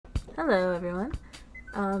Hello everyone.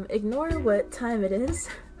 Ignore what time it is.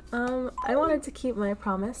 I wanted to keep my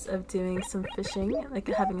promise of doing some fishing, like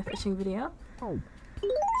having a fishing video.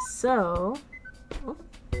 So, oh,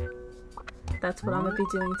 that's what I'm gonna be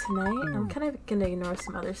doing tonight. I'm kind of gonna ignore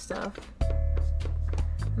some other stuff.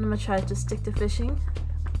 I'm gonna try to just stick to fishing.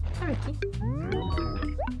 Hi, Ricky.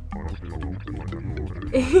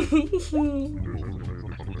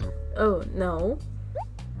 Oh, no.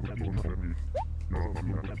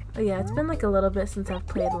 Oh yeah, it's been like a little bit since I've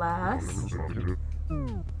played last.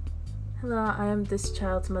 Hello, I am this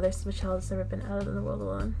child's mother. My child has never been out of the world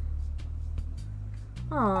alone.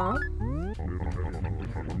 Aww.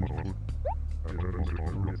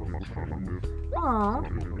 Aww.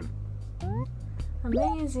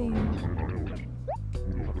 Amazing.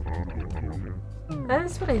 That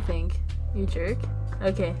is what I think, you jerk.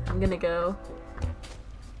 Okay, I'm gonna go.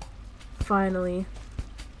 Finally.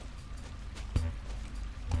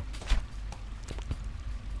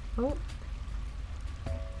 Oh.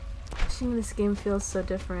 Fishing in this game feels so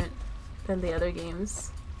different than the other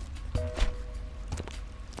games.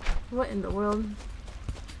 What in the world?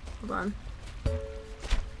 Hold on.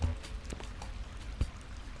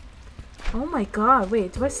 Oh my god,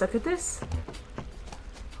 wait, do I suck at this?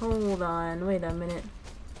 Hold on, wait a minute.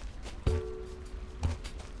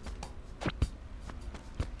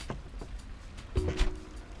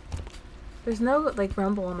 There's no, like,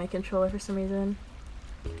 rumble on my controller for some reason.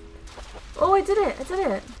 Oh, I did it! I did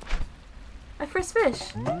it! My first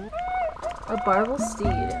fish! A barbel steed.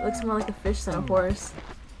 It looks more like a fish than a horse.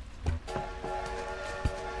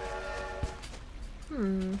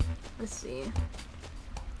 Let's see.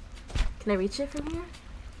 Can I reach it from here?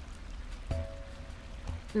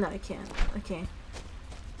 No, I can't. Okay.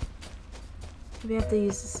 Maybe I have to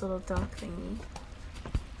use this little dock thingy.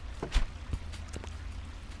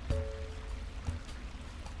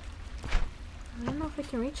 I don't know if I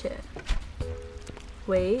can reach it.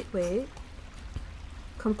 Wait, wait.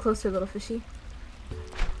 Come closer, little fishy.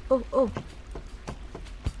 Oh, oh.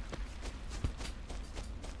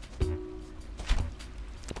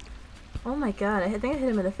 Oh my god, I think I hit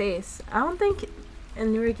him in the face. I don't think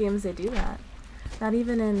in newer games they do that. Not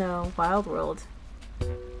even in Wild World.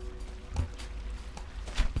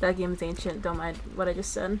 That game's ancient, don't mind what I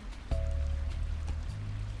just said.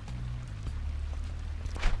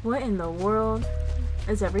 What in the world?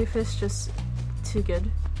 Is every fish just too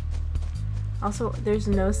good? Also, there's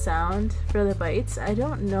no sound for the bites. I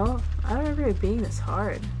don't know. I don't remember it being this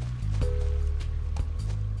hard.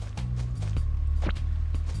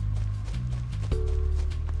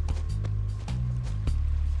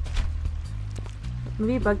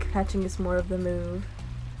 Maybe bug catching is more of the move.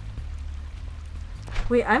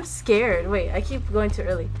 Wait, I'm scared. Wait, I keep going too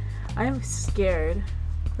early. I'm scared.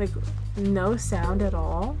 Like, no sound at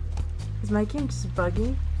all? Is my game just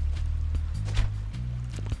buggy?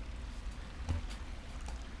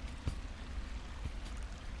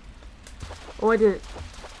 Oh, I did it.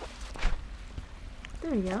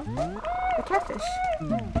 There we go. A catfish.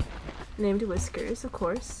 Named Whiskers, of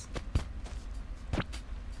course.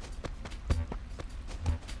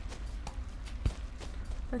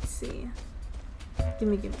 Let's see.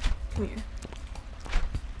 Gimme, gimme. Come here.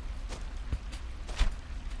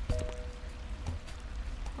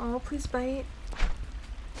 Oh, please bite.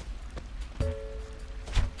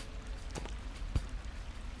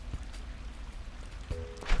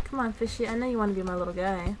 Come on, fishy. I know you want to be my little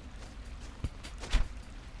guy.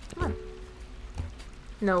 Come on.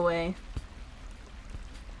 No way.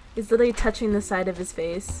 He's literally touching the side of his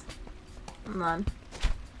face. Hold on.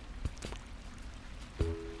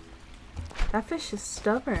 That fish is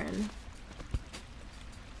stubborn.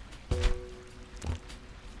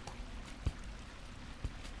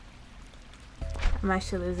 I'm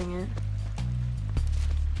actually losing it.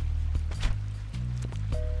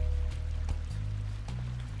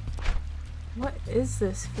 What is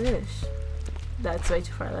this fish? That's way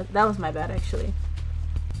too far. That was my bad, actually.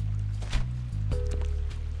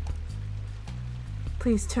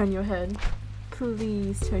 Please turn your head.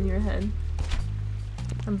 Please turn your head.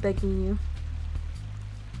 I'm begging you.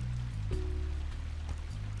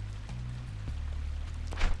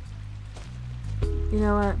 You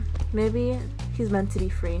know what? Maybe he's meant to be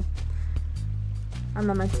free. I'm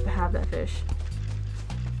not meant to have that fish.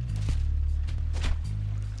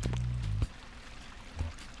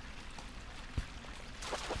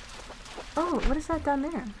 Oh, what is that down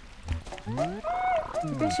there?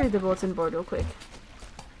 Maybe I should read the bulletin board real quick.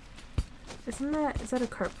 Is that a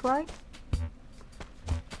carp flag?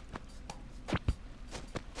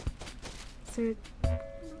 Is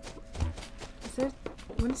there,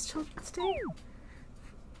 when is Children's Day?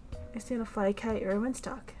 I see on a fly kite or a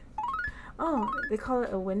windstock. Oh, they call it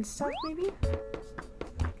a windstock maybe?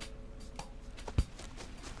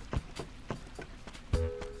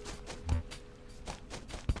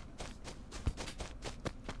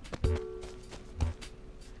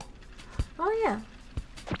 Oh yeah.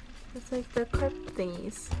 It's like the carp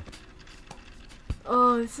thingies.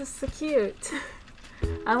 Oh, this is so cute.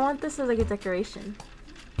 I want this as like a decoration.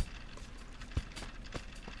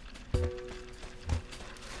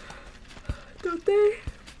 Don't they?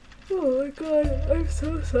 Oh my god, I'm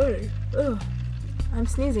so sorry. Ugh. I'm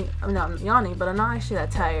sneezing. I'm yawning, but I'm not actually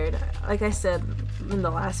that tired. Like I said in the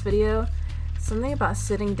last video, something about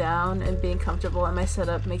sitting down and being comfortable in my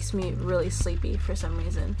setup makes me really sleepy for some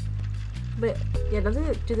reason. But yeah, don't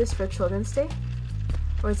they do this for Children's Day?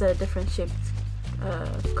 Or is that a different shaped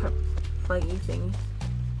carp flaggy thing?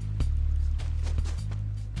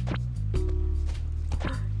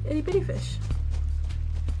 Itty bitty fish.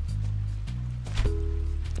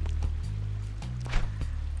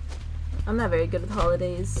 I'm not very good with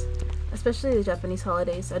holidays, especially the Japanese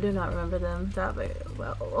holidays. I do not remember them that very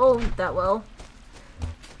well. Oh, that well.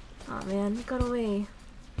 Oh man, it got away.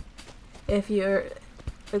 If you're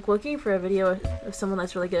like looking for a video of someone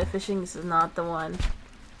that's really good at fishing, this is not the one.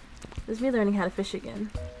 This is me learning how to fish again.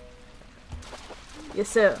 Yes,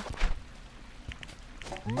 sir.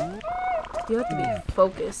 You have to be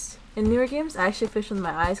focused. In newer games, I actually fish with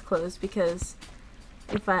my eyes closed because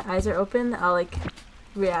if my eyes are open, I'll like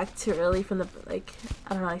react too early from the, like,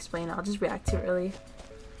 I don't know how to explain it. I'll just react too early.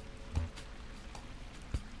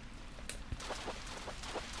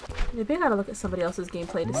 Maybe I gotta look at somebody else's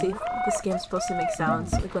gameplay to see if this game's supposed to make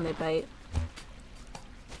sounds, like when they bite.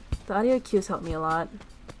 The audio cues help me a lot.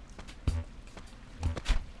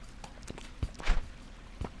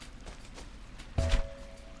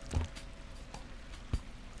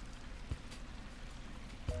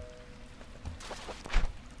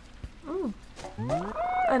 Ooh.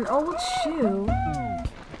 An old shoe?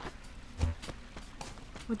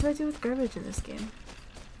 What do I do with garbage in this game?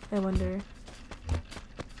 I wonder.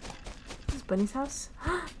 Is this Bunny's house?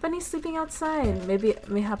 Bunny's sleeping outside!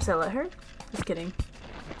 Mayhaps I let her? Just kidding.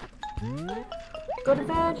 Go to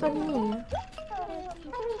bed, Bunny!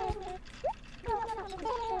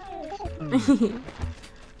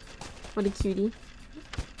 What a cutie.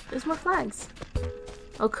 There's more flags.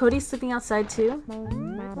 Oh, Cody's sleeping outside too?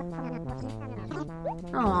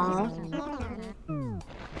 Aww.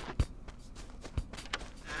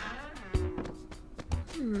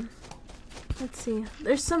 Let's see.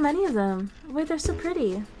 There's so many of them. Wait, they're so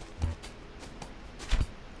pretty.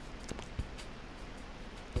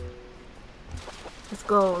 Let's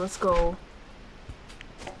go, let's go.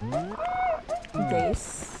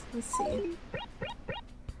 Dace. Let's see.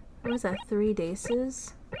 What was that? 3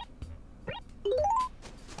 daces?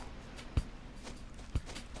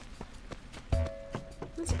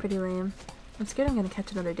 That's pretty lame. I'm scared I'm gonna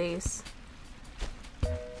catch another dace.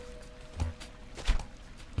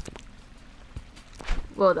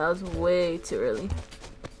 Whoa, that was way too early.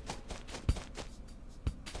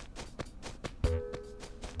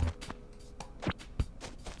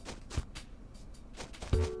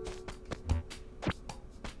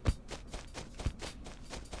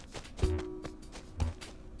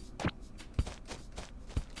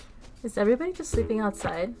 Is everybody just sleeping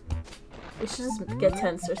outside? We should just get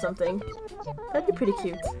tents or something. That'd be pretty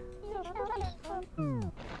cute.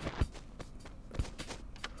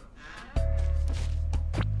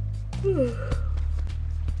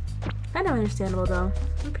 Kind of understandable though.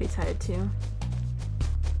 I'm pretty tired too.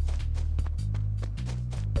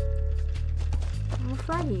 More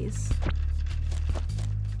flaggies.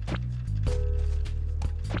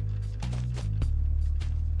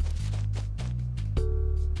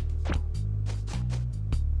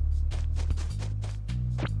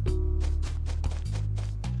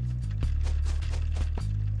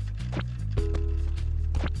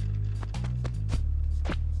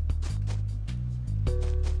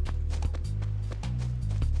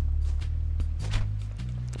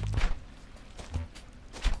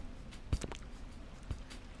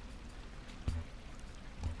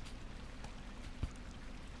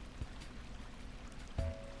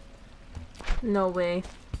 No way.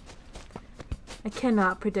 I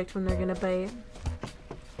cannot predict when they're gonna bite.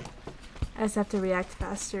 I just have to react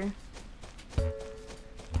faster. I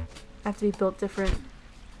have to be built different.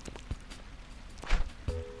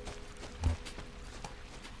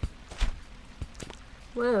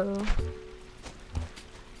 Whoa.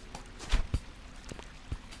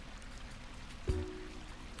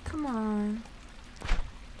 Come on.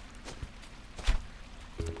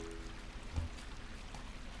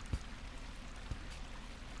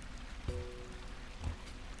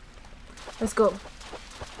 Let's go.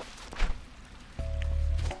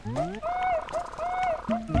 Another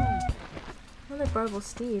Barble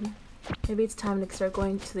Steed. Maybe it's time to start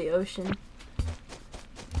going to the ocean.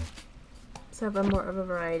 So I have more of a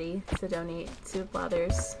variety to donate to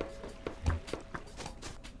Blathers.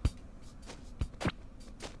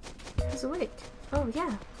 Who's awake? Oh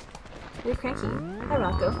yeah. You're cranky. Hi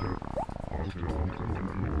Rocco.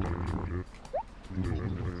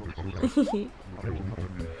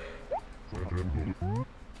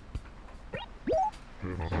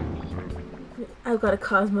 I've got a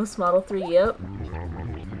Cosmos Model 3, yep.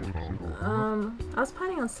 I was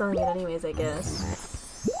planning on selling it anyways, I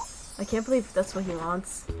guess. I can't believe that's what he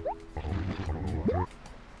wants.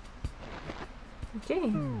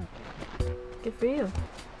 Okay. Good for you.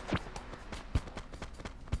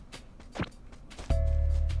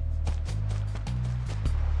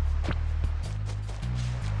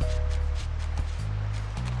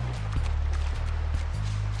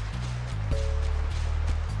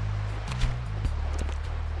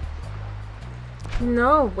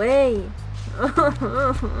 No way! Come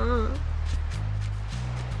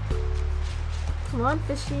on,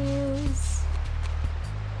 fishies!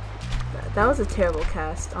 That was a terrible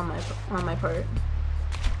cast on my part.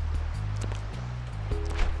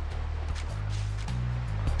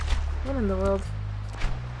 What in the world?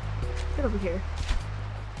 Get over here.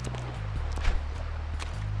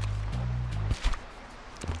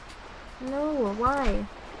 No, why?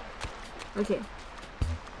 Okay.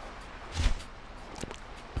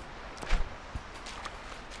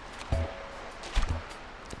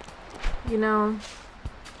 You know,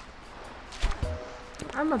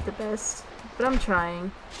 I'm not the best, but I'm trying.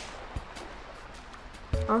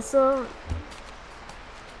 Also,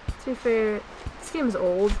 to be fair, this game is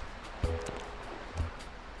old.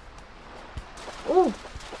 Oh!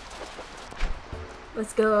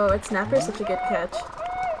 Let's go. Red Snapper is such a good catch.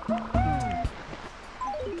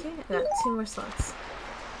 Okay, I got 2 more slots.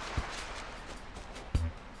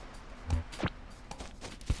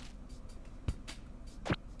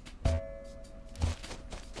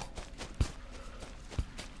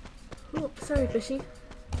 Oh, sorry, fishy.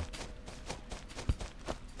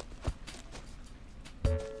 I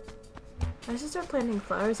should start planting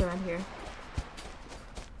flowers around here.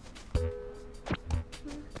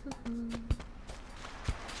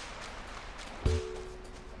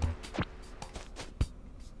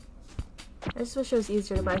 I just wish it was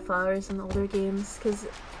easier to buy flowers in the older games, because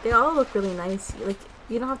they all look really nice. Like,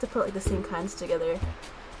 you don't have to put like the same kinds together,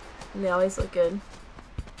 and they always look good.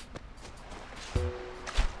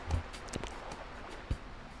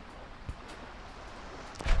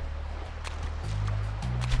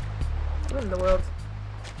 What in the world?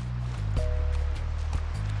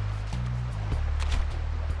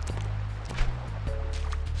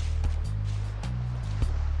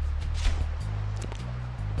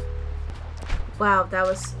 Wow, that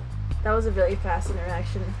was a really fast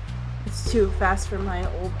interaction. It's too fast for my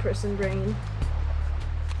old person brain.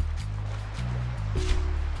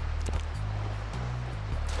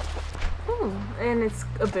 Oh, and it's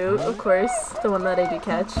a boot, of course, the one that I do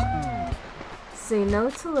catch. Say no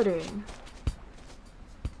to littering.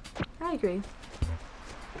 I agree.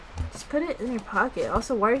 Just put it in your pocket.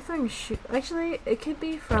 Also, why are you throwing shoe? Actually, it could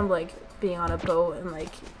be from like being on a boat and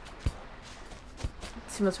like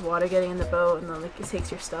too much water getting in the boat, and then like it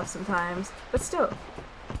takes your stuff sometimes. But still,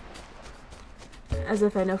 as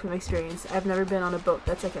if I know from experience, I've never been on a boat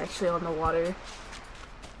that's like actually on the water.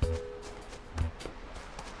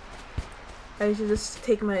 I should just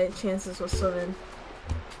take my chances with swimming.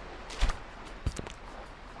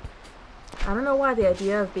 I don't know why the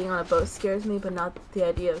idea of being on a boat scares me, but not the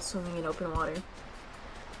idea of swimming in open water.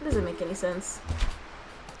 It doesn't make any sense.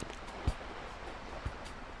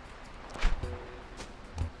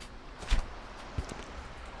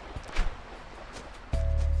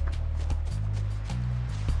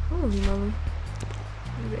 Holy moly.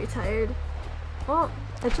 I'm very tired. Well,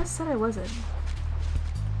 I just said I wasn't.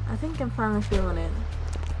 I think I'm finally feeling it,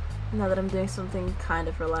 now that I'm doing something kind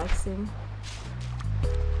of relaxing.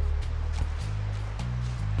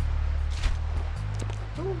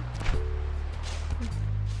 Ooh.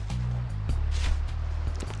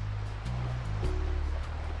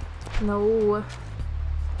 No.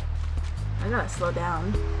 I gotta slow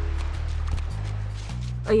down.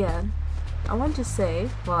 Oh yeah, I wanted to say,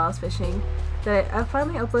 while I was fishing, that I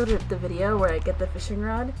finally uploaded the video where I get the fishing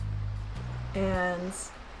rod, and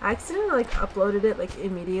I accidentally like uploaded it like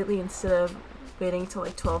immediately instead of waiting till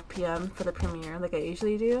like 12 p.m. for the premiere like I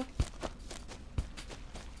usually do.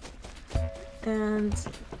 And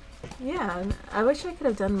yeah, I wish I could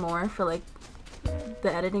have done more for like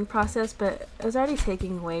the editing process, but it was already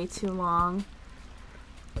taking way too long.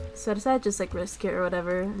 So I decided to just like risk it or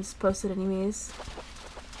whatever and just post it anyways.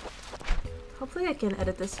 Hopefully I can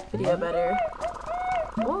edit this video better.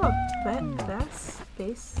 Oh,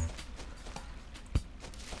 bass.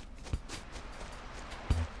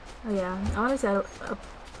 Oh yeah, I want to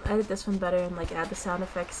edit this one better and like add the sound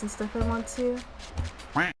effects and stuff I want to.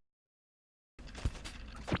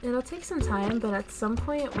 It'll take some time, but at some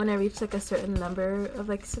point when I reach like a certain number of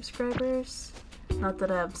like subscribers, not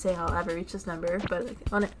that I'm saying I'll ever reach this number, but like,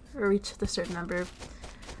 when I reach the certain number,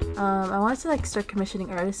 I wanted to like start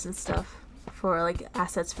commissioning artists and stuff for like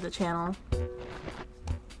assets for the channel.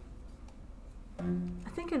 I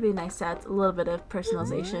think it'd be nice to add a little bit of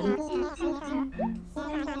personalization.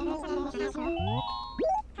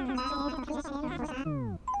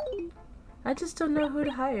 I just don't know who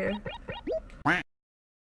to hire.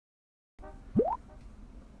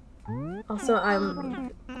 Also,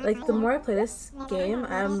 I'm like, the more I play this game,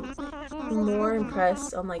 I'm more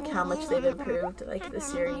impressed on like how much they've improved like the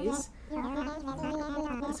series.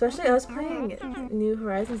 Especially, I was playing New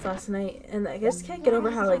Horizons last night, and I just can't get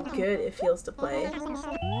over how like good it feels to play.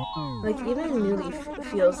 Like even New Leaf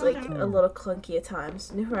feels like a little clunky at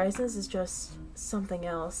times. New Horizons is just something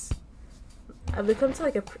else. I've become to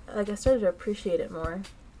like I started to appreciate it more.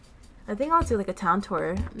 I think I'll do like a town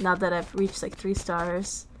tour now that I've reached like 3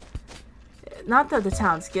 stars. Not that the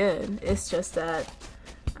town's good, it's just that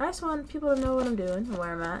I just want people to know what I'm doing and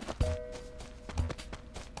where I'm at.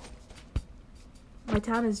 My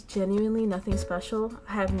town is genuinely nothing special.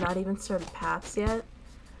 I have not even started paths yet.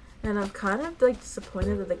 And I'm kind of like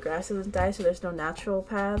disappointed that the grass doesn't die, so there's no natural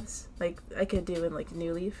paths like I could do in like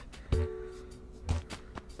New Leaf.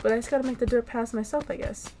 But I just gotta make the dirt paths myself, I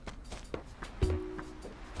guess.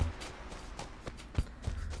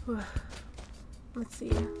 Let's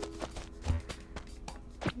see.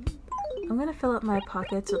 I'm gonna fill up my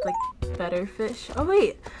pockets with like better fish. Oh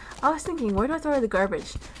wait, I was thinking, where do I throw the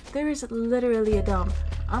garbage? There is literally a dump.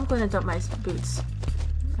 I'm gonna dump my boots.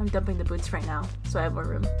 I'm dumping the boots right now, so I have more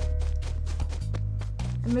room.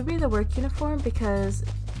 And maybe the work uniform, because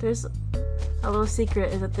there's a little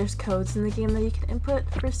secret is that there's codes in the game that you can input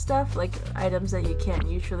for stuff, like items that you can't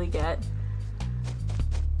usually get.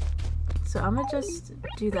 So I'm gonna just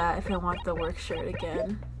do that if I want the work shirt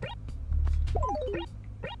again.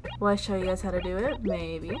 Will I show you guys how to do it?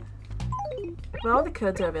 Maybe. But all the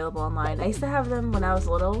codes are available online. I used to have them when I was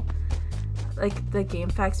little. Like the Game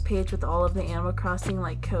Facts page with all of the Animal Crossing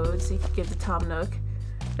like codes you could give to Tom Nook.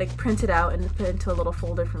 Like print it out and put it into a little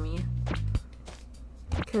folder for me.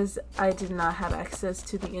 Because I did not have access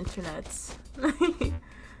to the internets.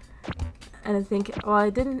 And I think, well,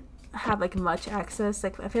 I didn't have like much access.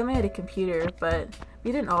 Like my family had a computer, but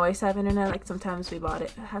we didn't always have internet. Like sometimes we bought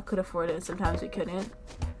it, could afford it, and sometimes we couldn't.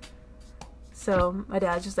 So my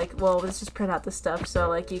dad's just like, well, let's just print out the stuff so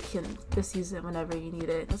like you can just use it whenever you need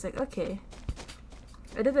it. I was like, okay.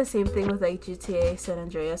 I did the same thing with like GTA San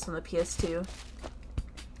Andreas on the PS2.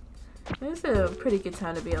 It was a pretty good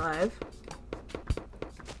time to be alive.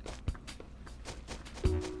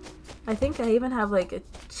 I think I even have like a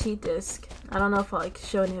cheat disc. I don't know if I'll like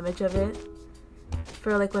show an image of it.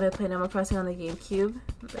 For like when I played Animal Crossing on the GameCube,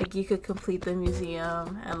 like you could complete the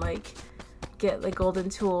museum and like get like golden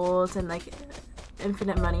tools and like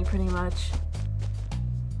infinite money pretty much.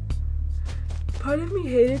 Part of me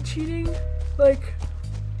hated cheating, like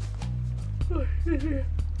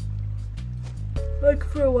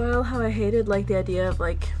for a while how I hated like the idea of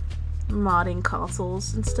like modding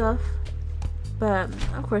consoles and stuff. But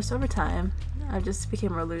of course over time I just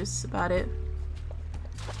became more loose about it.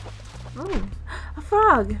 Ooh, a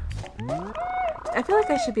frog! I feel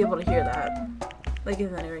like I should be able to hear that, like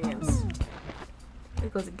in the newer games.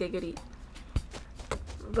 It goes giggity.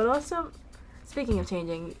 But also, speaking of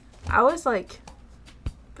changing, I was like,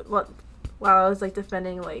 while I was like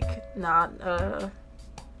defending like not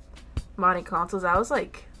modding consoles, I was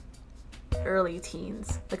like early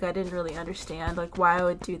teens. Like I didn't really understand like why I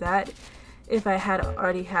would do that if I had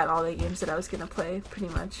already had all the games that I was gonna play,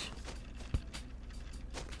 pretty much.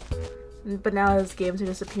 But now as games are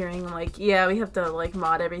disappearing, I'm like, yeah, we have to like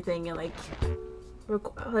mod everything and like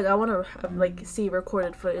I want to like see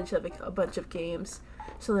recorded footage of like, a bunch of games,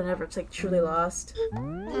 so they're never like truly lost.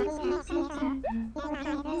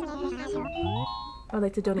 I'd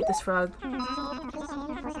like to donate this frog.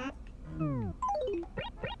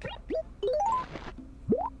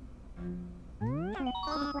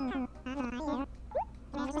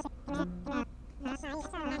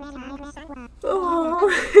 Oh.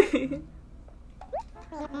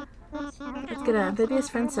 Let's get an amphibious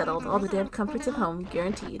friend settled. All the damn comforts of home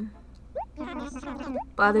guaranteed.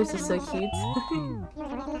 Blathers is so cute.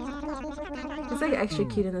 He's like extra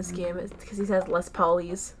cute in this game because he has less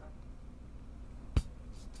polys.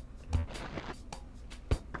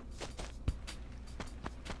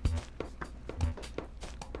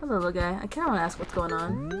 Hello, little guy. I kind of want to ask what's going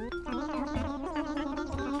on.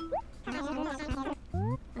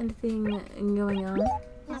 Anything going on?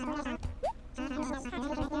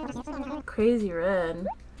 Crazy Red.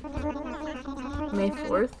 May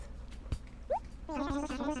 4th?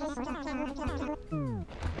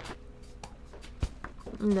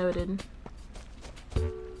 Noted.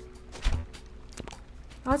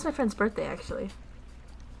 Oh, it's my friend's birthday, actually.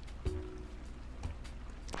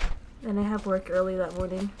 And I have work early that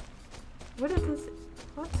morning. What did this...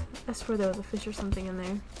 What? I swear there was a fish or something in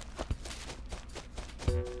there.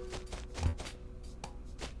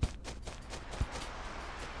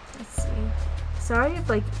 Let's see. Sorry if,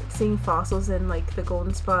 like, seeing fossils in, like, the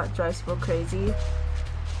golden spot drives people crazy.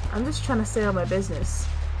 I'm just trying to stay on my business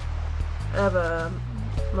of,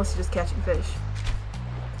 mostly just catching fish.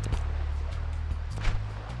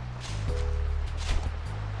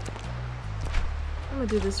 I'm gonna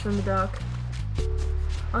do this from the dock.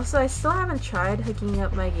 Also, I still haven't tried hooking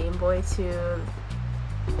up my Game Boy to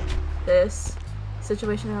this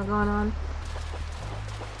situation I have going on.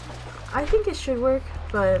 I think it should work,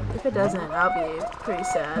 but if it doesn't, I'll be pretty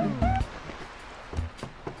sad.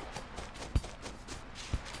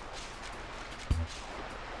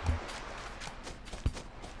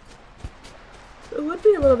 It would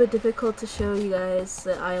be a little bit difficult to show you guys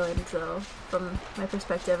the island, though, from my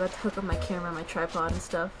perspective. I have to hook up my camera, my tripod, and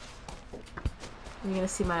stuff. You're gonna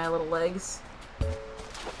see my little legs.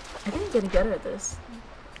 I think I'm getting better at this.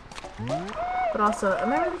 But also,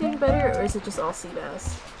 am I really getting better, or is it just all sea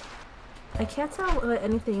bass? I can't tell what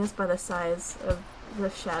anything is by the size of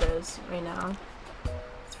the shadows right now.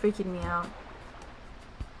 It's freaking me out.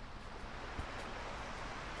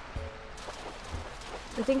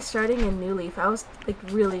 I think starting in New Leaf, I was like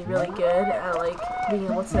really good at like being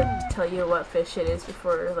able to tell you what fish it is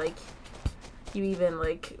before like you even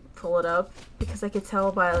like pull it up, because I could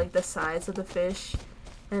tell by like the size of the fish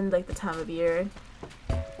and like the time of year.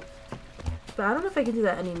 But I don't know if I can do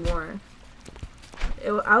that anymore.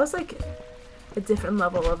 I was like a different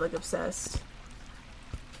level of like obsessed.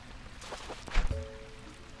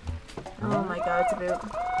 Oh my god, it's a boot.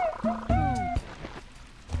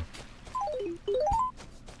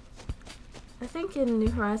 I think in New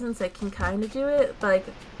Horizons I can kind of do it, but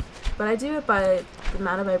I do it by the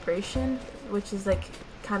amount of vibration, which is like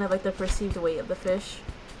kind of like the perceived weight of the fish.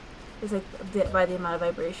 It's like by the amount of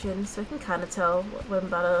vibration, so I can kind of tell what I'm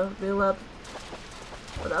about to reel up.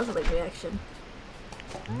 Well, that was a late reaction.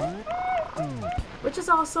 Which is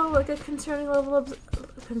also like a concerning level of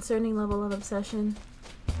obsession.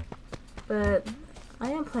 But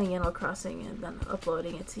I am playing Animal Crossing and then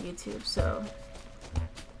uploading it to YouTube, so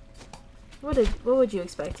what would you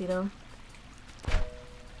expect, you know?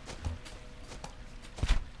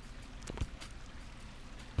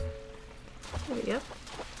 There we go.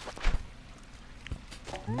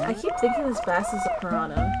 I keep thinking this bass is a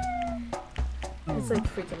piranha. It's like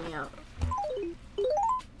freaking me out.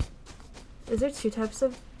 Is there two types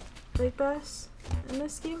of lake bass in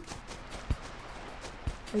this game?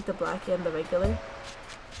 Like the black and the regular?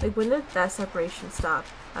 Like when did that separation stop?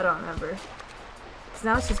 I don't remember. Cause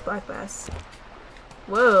now it's just black bass.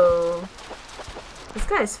 Whoa. This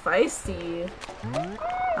guy's feisty.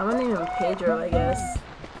 I'm gonna name him Pedro, I guess.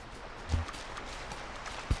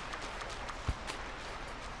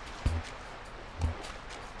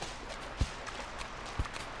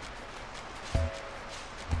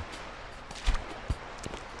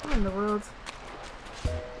 What in the world?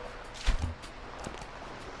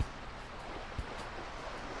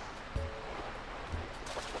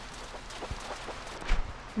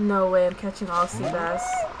 No way I'm catching all sea bass.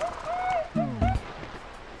 I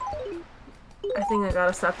think I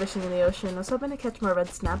gotta stop fishing in the ocean. I was hoping to catch more red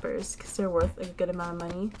snappers because they're worth like, a good amount of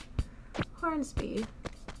money. Hornsby.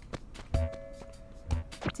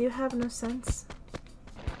 Do you have no sense?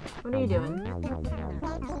 What are you doing?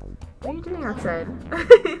 What are you doing outside?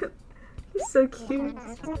 He's so cute.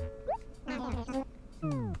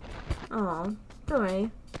 Oh, don't worry.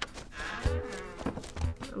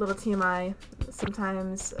 A little TMI.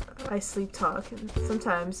 Sometimes I sleep talk, and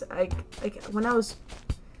sometimes like when I was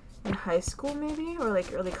in high school maybe, or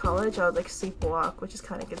like early college, I would like sleepwalk, which is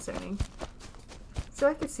kind of concerning. So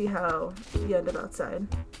I could see how you end up outside.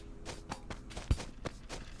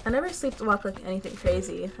 I never sleepwalk like anything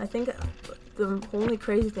crazy. I think the only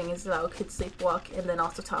crazy thing is that I could sleepwalk and then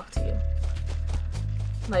also talk to you.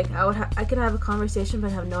 Like I I could have a conversation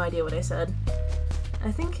but have no idea what I said.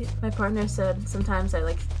 I think my partner said sometimes I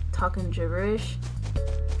like talking gibberish.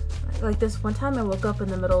 Like this one time I woke up in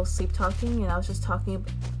the middle of sleep talking and I was just talking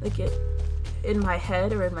like it in my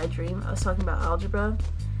head or in my dream. I was talking about algebra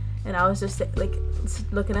and I was just like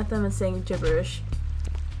looking at them and saying gibberish.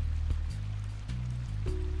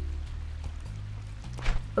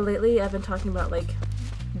 But lately I've been talking about like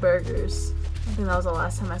burgers. I think that was the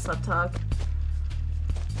last time I slept talk.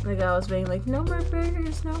 Like I was being like, no more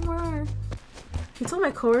burgers, no more. He told my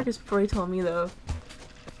coworkers before he told me though.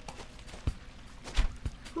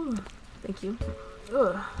 Whew, thank you.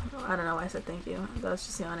 Ugh, I don't know why I said thank you. That was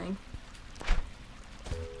just yawning.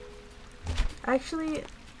 Actually,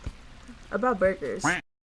 about burgers.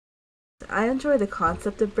 I enjoy the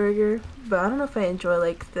concept of burger, but I don't know if I enjoy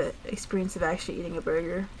like the experience of actually eating a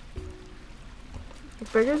burger.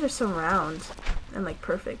 Like, burgers are so round and like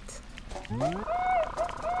perfect.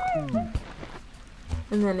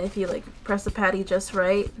 And then if you like press the patty just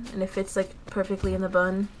right and it fits like perfectly in the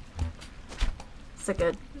bun, it's like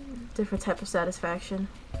a different type of satisfaction.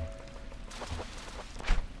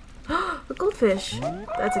 A goldfish!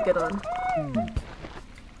 That's a good one.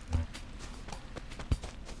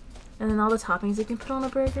 And then all the toppings you can put on a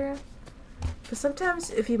burger. But sometimes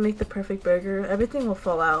if you make the perfect burger, everything will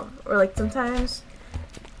fall out. Or like sometimes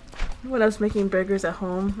when I was making burgers at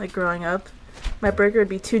home, like growing up, my burger would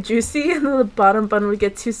be too juicy and then the bottom bun would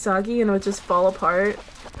get too soggy and it would just fall apart.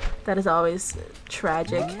 That is always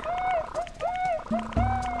tragic.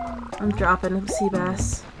 I'm dropping sea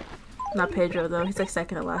bass. Not Pedro though, he's like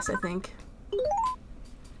second to last I think.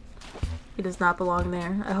 He does not belong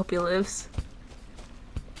there. I hope he lives.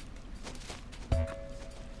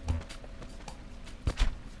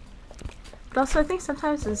 But also I think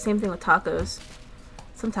sometimes it's the same thing with tacos.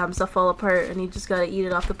 Sometimes they'll fall apart and you just gotta eat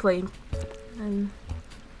it off the plate. And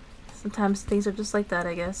sometimes things are just like that,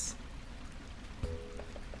 I guess.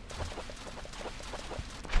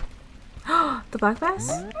 The black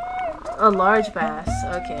bass? A large bass,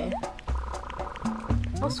 okay.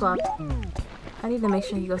 I'll swap. I need to make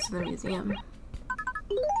sure he goes to the museum.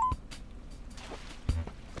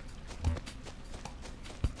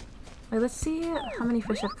 Wait, let's see how many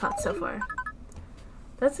fish I've caught so far.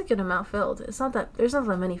 That's a good amount filled. It's not that there's not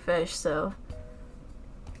that many fish, so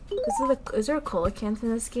is there a coelacanth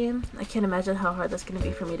in this game? I can't imagine how hard that's gonna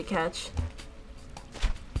be for me to catch.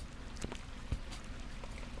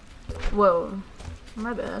 Whoa,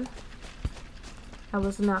 my bad. I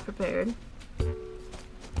was not prepared.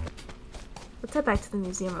 Let's head back to the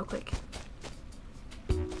museum real quick.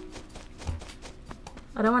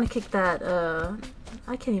 I don't want to kick that,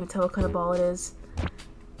 I can't even tell what kind of ball it is.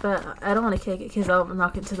 But I don't want to kick it because I'll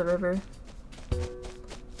knock it into the river.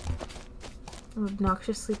 I'm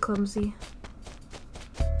obnoxiously clumsy.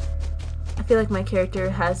 I feel like my character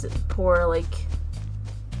has poor, like,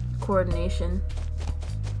 coordination.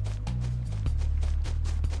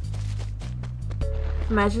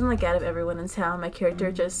 Imagine, like, out of everyone in town, my character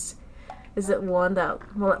just is it one that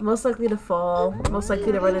most likely to fall, most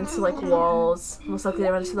likely to run into, like, walls, most likely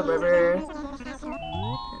to run into the river.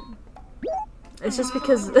 It's just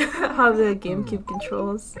because how the GameCube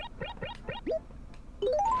controls.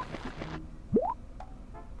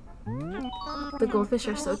 The goldfish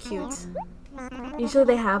are so cute. Usually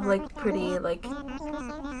they have like pretty like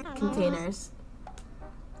containers.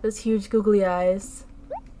 Those huge googly eyes.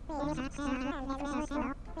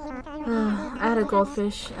 I had a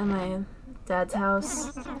goldfish at my dad's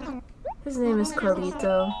house. His name is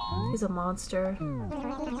Carlito. He's a monster.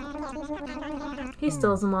 He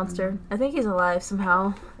still is a monster. I think he's alive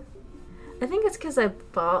somehow. I think it's because I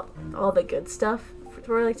bought all the good stuff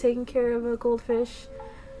for like taking care of a goldfish.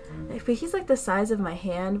 But he's like the size of my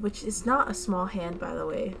hand, which is not a small hand by the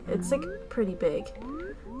way. It's like pretty big.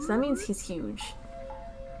 So that means he's huge.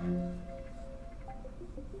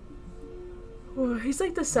 Oh, he's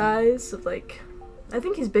like the size of like, I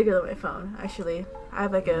think he's bigger than my phone actually. I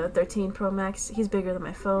have like a 13 Pro Max. He's bigger than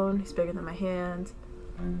my phone. He's bigger than my hand.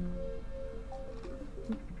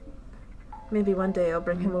 Maybe one day I'll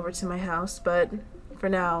bring him over to my house, but for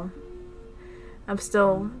now, I'm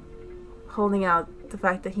still holding out the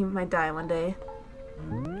fact that he might die one day.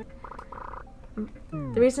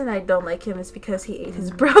 The reason I don't like him is because he ate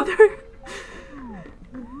his brother,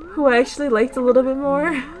 who I actually liked a little bit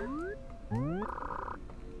more.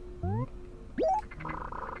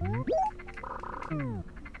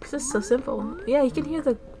 This is so simple. Yeah, you can hear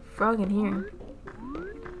the frog in here.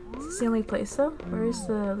 Is this the only place though? Where's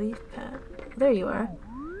the leaf pad? There you are.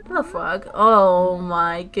 Hello, frog. Oh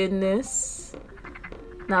my goodness.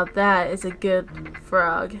 Now that is a good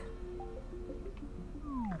frog.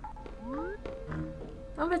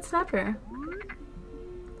 red snapper.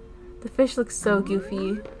 The fish looks so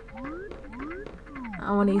goofy.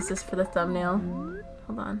 I want to use this for the thumbnail.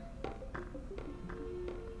 Hold on.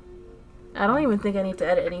 I don't even think I need to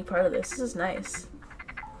edit any part of this. This is nice.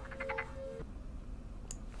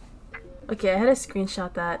 Okay, I had to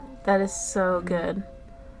screenshot that. That is so good.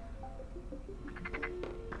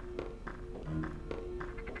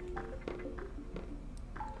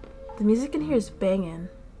 The music in here is banging.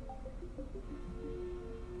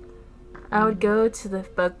 I would go to the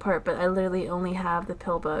bug part, but I literally only have the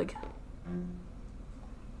pill bug.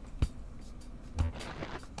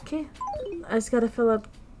 Okay, I just gotta fill up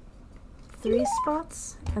 3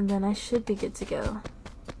 spots, and then I should be good to go.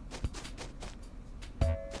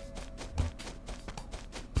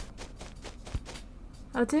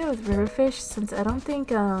 I'll do it with riverfish since I don't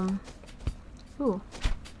think, ooh.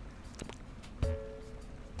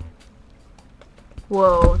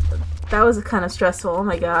 Whoa, that was kind of stressful, oh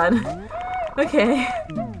my god. Okay.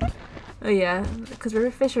 Oh yeah, because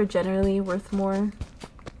riverfish are generally worth more.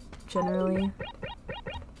 Generally.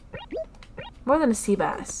 More than a sea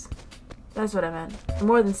bass. That's what I meant.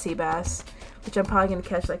 More than sea bass. Which I'm probably gonna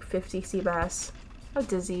catch like 50 sea bass. Oh,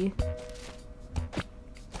 Dizzy.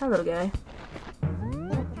 Hi, little guy.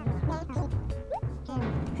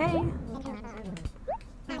 Hey!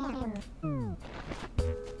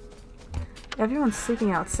 Everyone's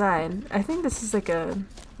sleeping outside. I think this is like a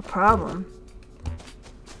problem.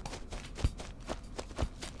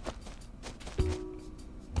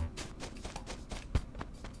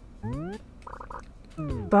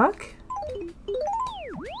 Buck?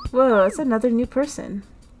 Whoa, it's another new person.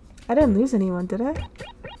 I didn't lose anyone, did I?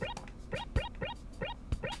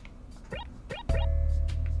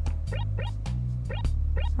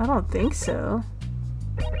 I don't think so.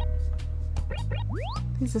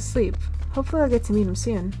 He's asleep. Hopefully I'll get to meet him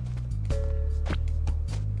soon.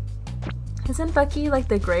 Isn't Bucky like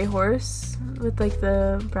the gray horse with like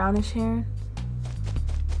the brownish hair?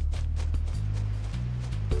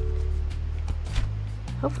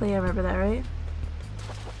 Hopefully I remember that right.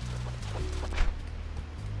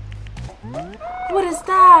 What is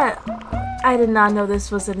that? I did not know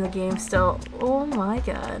this was in the game still. Oh my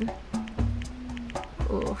god.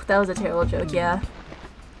 Ooh, that was a terrible joke, yeah.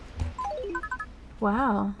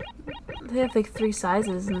 Wow. They have like 3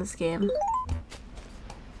 sizes in this game.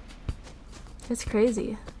 It's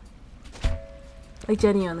crazy. Like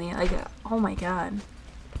genuinely, like, oh my god.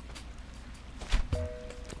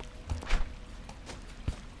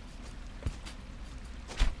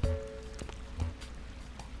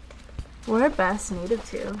 Where are bass native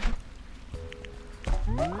to?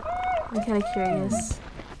 I'm kind of curious.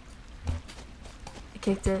 I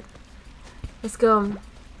kicked it. Let's go.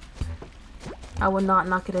 I will not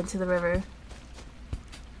knock it into the river.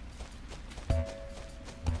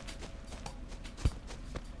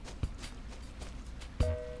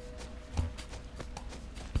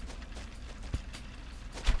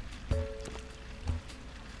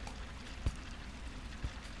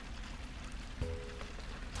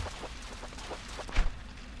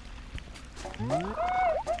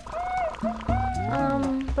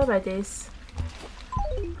 Bye-bye, Dace.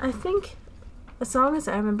 I think, as long as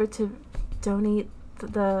I remember to donate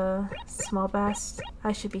the small bass,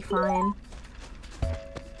 I should be fine.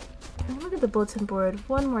 Let me look at the bulletin board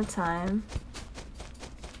one more time.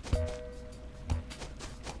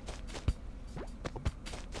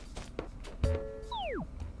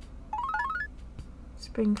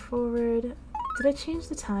 Spring forward. Did I change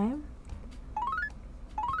the time?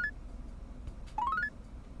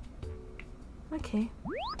 Okay.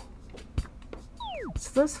 So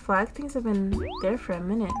those flag things have been there for a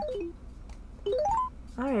minute.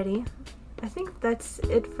 Alrighty. I think that's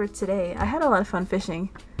it for today. I had a lot of fun fishing.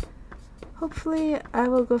 Hopefully I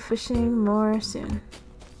will go fishing more soon.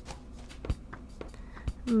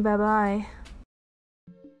 Bye bye.